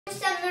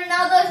Cristiano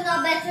Ronaldo is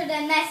not better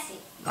than Messi.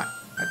 Right,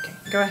 okay,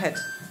 go ahead.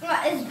 Well,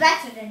 it's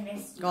better than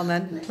Messi. Go on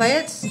then, play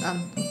it.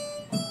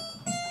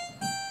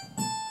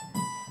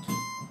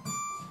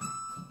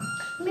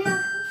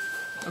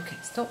 Okay,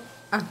 stop.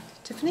 And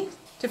Tiffany?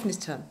 Tiffany's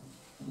turn.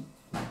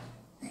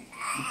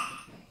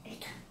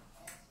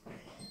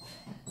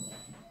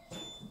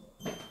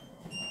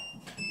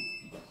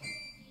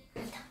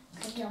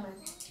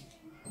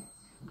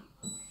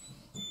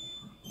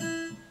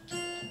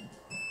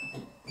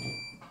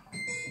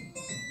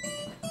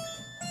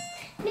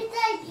 Mais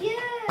ta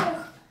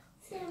gueule!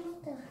 C'est un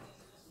moteur.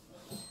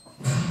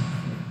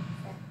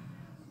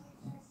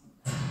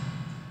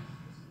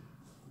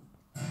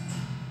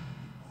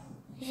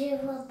 Je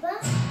vois pas.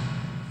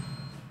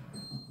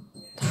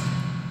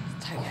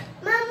 Tiger.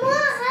 Maman,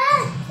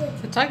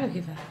 arrête! The tiger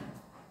giver.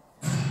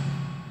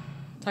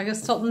 Tiger,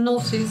 stop the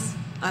naughties.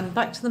 And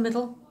back to the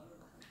middle.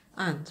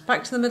 And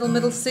back to the middle,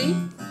 middle C.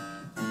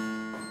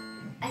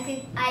 I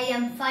think I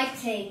am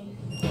fighting.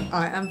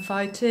 I am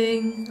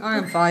fighting. I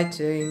am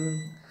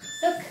fighting.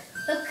 Look,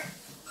 look,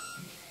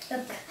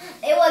 look.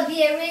 It would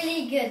be a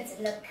really good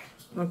look.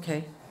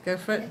 Okay, go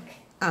for it.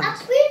 And.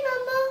 Appuie,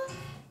 maman.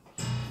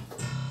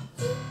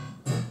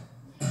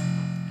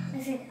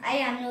 I said, I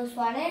am Luis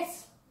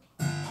Suarez.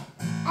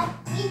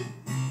 Appuie.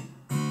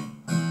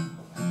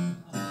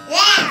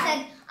 Yeah. I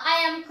said, I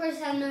am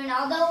Cristiano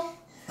Ronaldo.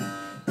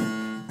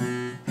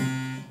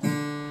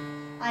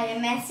 I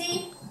am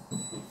Messi.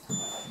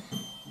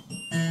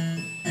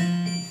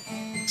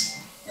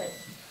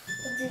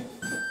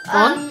 Go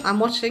on, I'm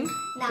watching.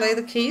 No. Play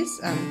the keys.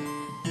 I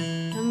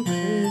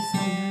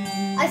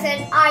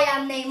said, I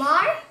am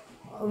Neymar.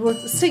 Well,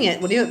 sing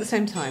it, will you, at the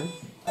same time?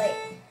 Wait.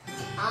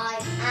 I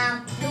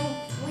am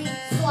Luis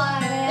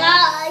Suarez.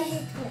 I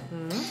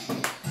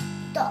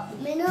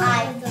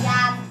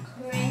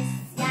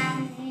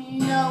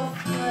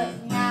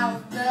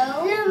am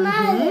Cristiano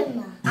Ronaldo.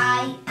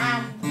 I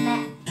am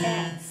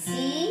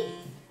Messi.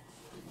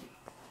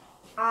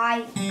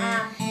 I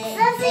am.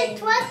 Ça c'est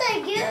toi ta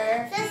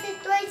gueule. Ça c'est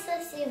toi et ça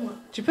c'est moi.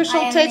 Do you push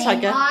Alt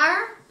Tiger?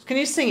 Can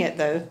you sing it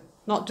though?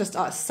 Not just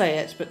say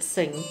it, but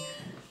sing.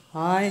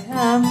 I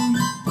am.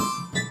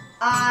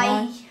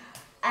 I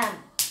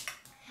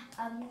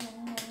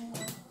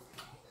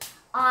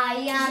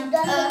am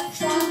a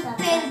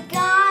stupid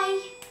guy.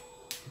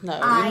 No,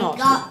 you're I not.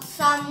 got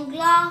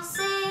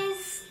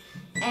sunglasses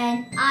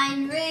and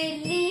I'm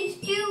really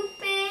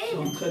stupid. Ils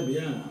sont très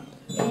bien.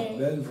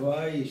 Belle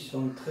voix, ils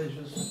sont très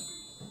justes.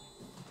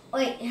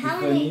 Wait, how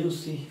Tiffany many?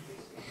 aussi.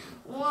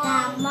 1, 2,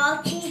 3,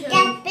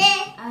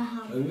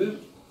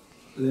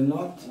 Les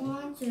notes,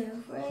 1, 2,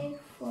 3,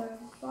 4,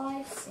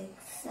 5, 6,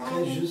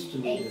 très 7, justes.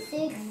 8,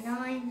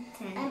 9,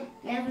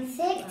 10, 11,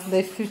 6,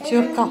 Les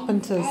futurs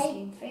carpenters.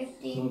 15, 16,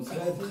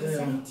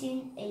 17,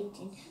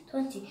 18,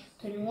 20,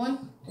 21,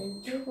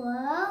 22,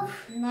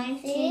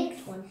 19,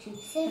 20,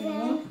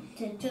 21,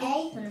 22,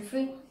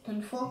 23,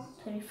 24,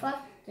 25,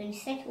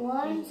 26,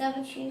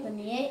 27,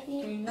 28,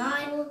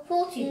 29,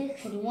 40,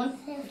 41,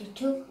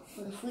 42,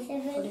 43,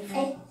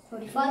 44,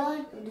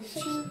 45,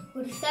 46,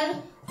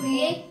 47,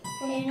 48,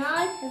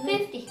 49,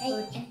 50,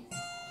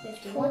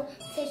 51,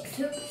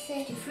 52,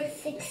 53,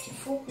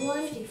 64,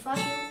 55,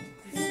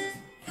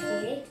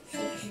 58,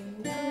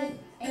 59,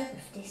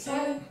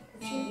 57,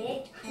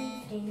 58,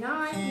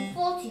 59,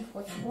 40,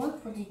 41,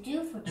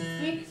 42,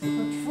 43,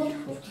 44,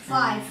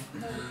 45.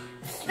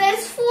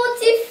 There's 45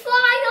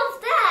 of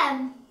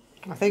them.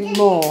 I think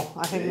more.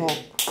 I think more.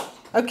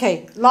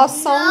 Okay,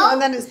 last song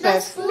and then it's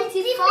bed. That's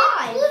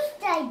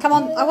 45. Come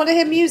on, I want to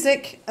hear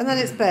music and then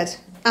it's bed.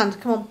 And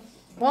come on,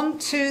 1,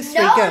 2, 3,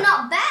 No, go.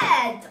 not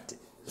bad.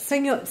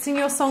 Sing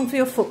your song for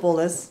your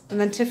footballers, and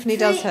then Tiffany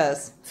does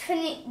hers.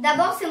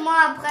 D'abord c'est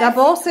moi, après.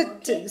 D'abord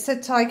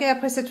c'est Tiger,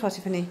 après c'est toi,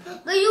 Tiffany.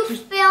 But you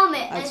film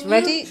it That's and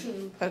ready.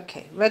 YouTube.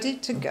 Okay, ready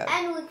to go.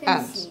 And we can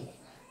And see.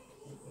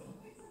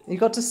 you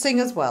got to sing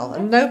as well,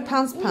 and no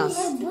pants pass.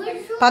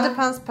 Pas de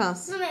pants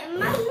pass. Non mais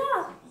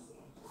mets-la.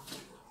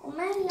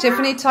 Mets-la.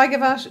 Tiffany, Tiger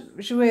va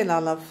jouer là,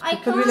 love. I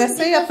Tu peux lui can't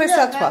laisser, après c'est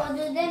à because toi. look, I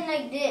would do them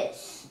like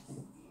this.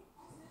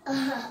 I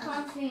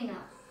can't see now.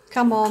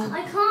 Come on.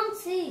 I can't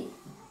see.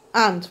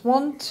 And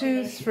 1,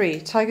 2,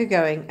 3. Tiger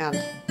going, and.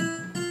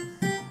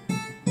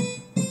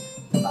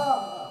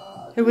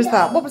 Oh, Who was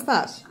that? What was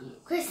that?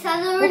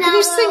 Cristiano Ronaldo. Well, can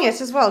you sing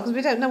it as well? Because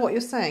we don't know what you're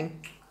saying.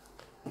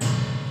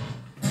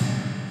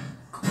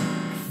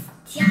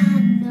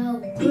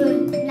 Cristiano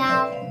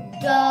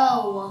Ronaldo.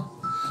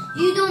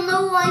 You don't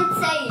know what I'm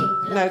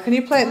saying. No, can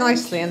you play it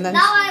nicely and then...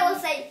 Now I will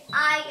say,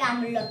 I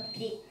am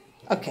lucky.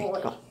 Okay,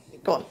 go on.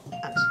 Go on.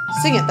 And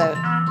sing it though.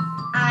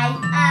 I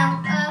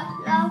am a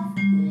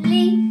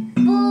lovely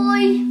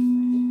boy.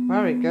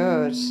 Very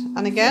good.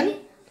 And again?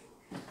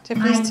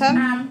 Tiffany's I turn.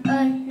 am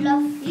a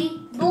lovely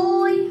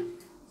boy.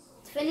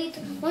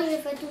 Moi je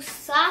fais tout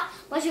ça.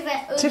 Moi je fais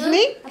E2.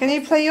 Tiffany, can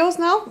you play yours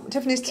now?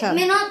 Tiffany's turn.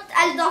 Mais non,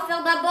 elle doit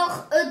faire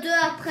d'abord E2,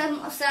 après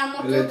c'est à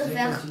mon tour de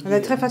faire. Elle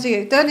est très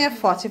fatiguée. Dernière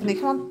fois, Tiffany,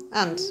 come on.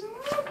 And.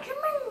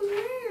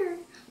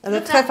 Elle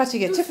est très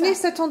fatiguée. Tiffany,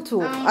 c'est ton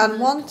tour. And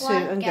 1,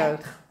 2, and go.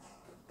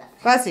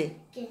 Vas-y.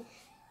 Okay.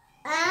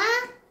 1,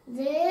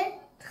 2,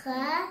 3,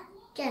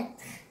 4.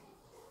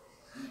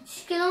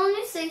 Jusqu'à l'ennui,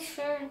 c'est que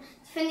je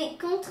fais les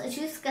comptes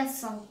jusqu'à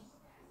 100.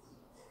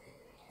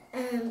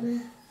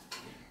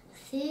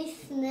 6,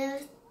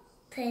 9,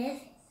 13,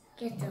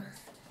 14.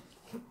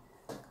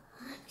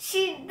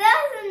 She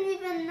doesn't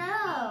even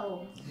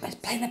know. Let's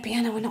play the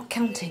piano, we're not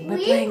counting, we're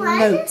Oui, playing moi,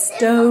 notes.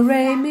 Do,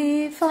 re,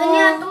 mi, fa.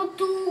 Venez à ton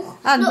tour.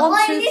 And No, 1,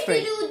 I 2, need 3.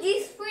 to do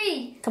these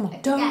 3. Come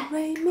on, do, Yeah.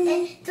 re,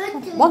 mi. Toi,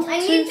 Come tu- on. 1, I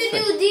 2, need to 3.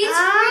 do these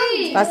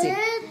 3. Vas-y.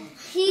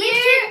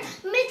 Here.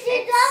 Mais tu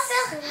dois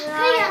faire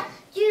rien.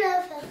 Tu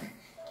dois faire.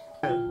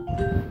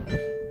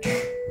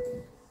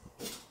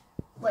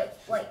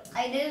 Wait.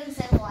 I didn't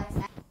say what I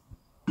said.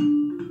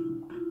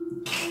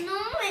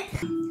 Non, mais.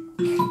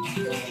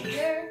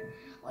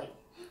 Wait.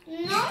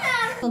 Non,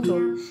 mais. Ton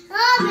tour.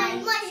 Oh, mais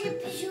moi je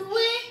peux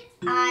jouer.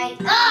 I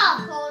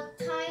am called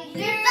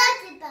Tiger.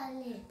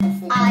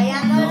 I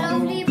am a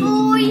lovely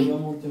boy.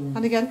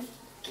 And again.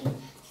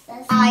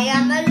 I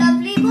am a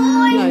lovely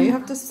boy. No, you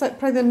have to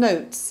play the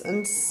notes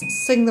and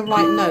sing the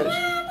right note.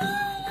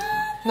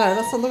 No,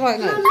 that's not the right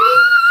note.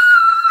 Mommy.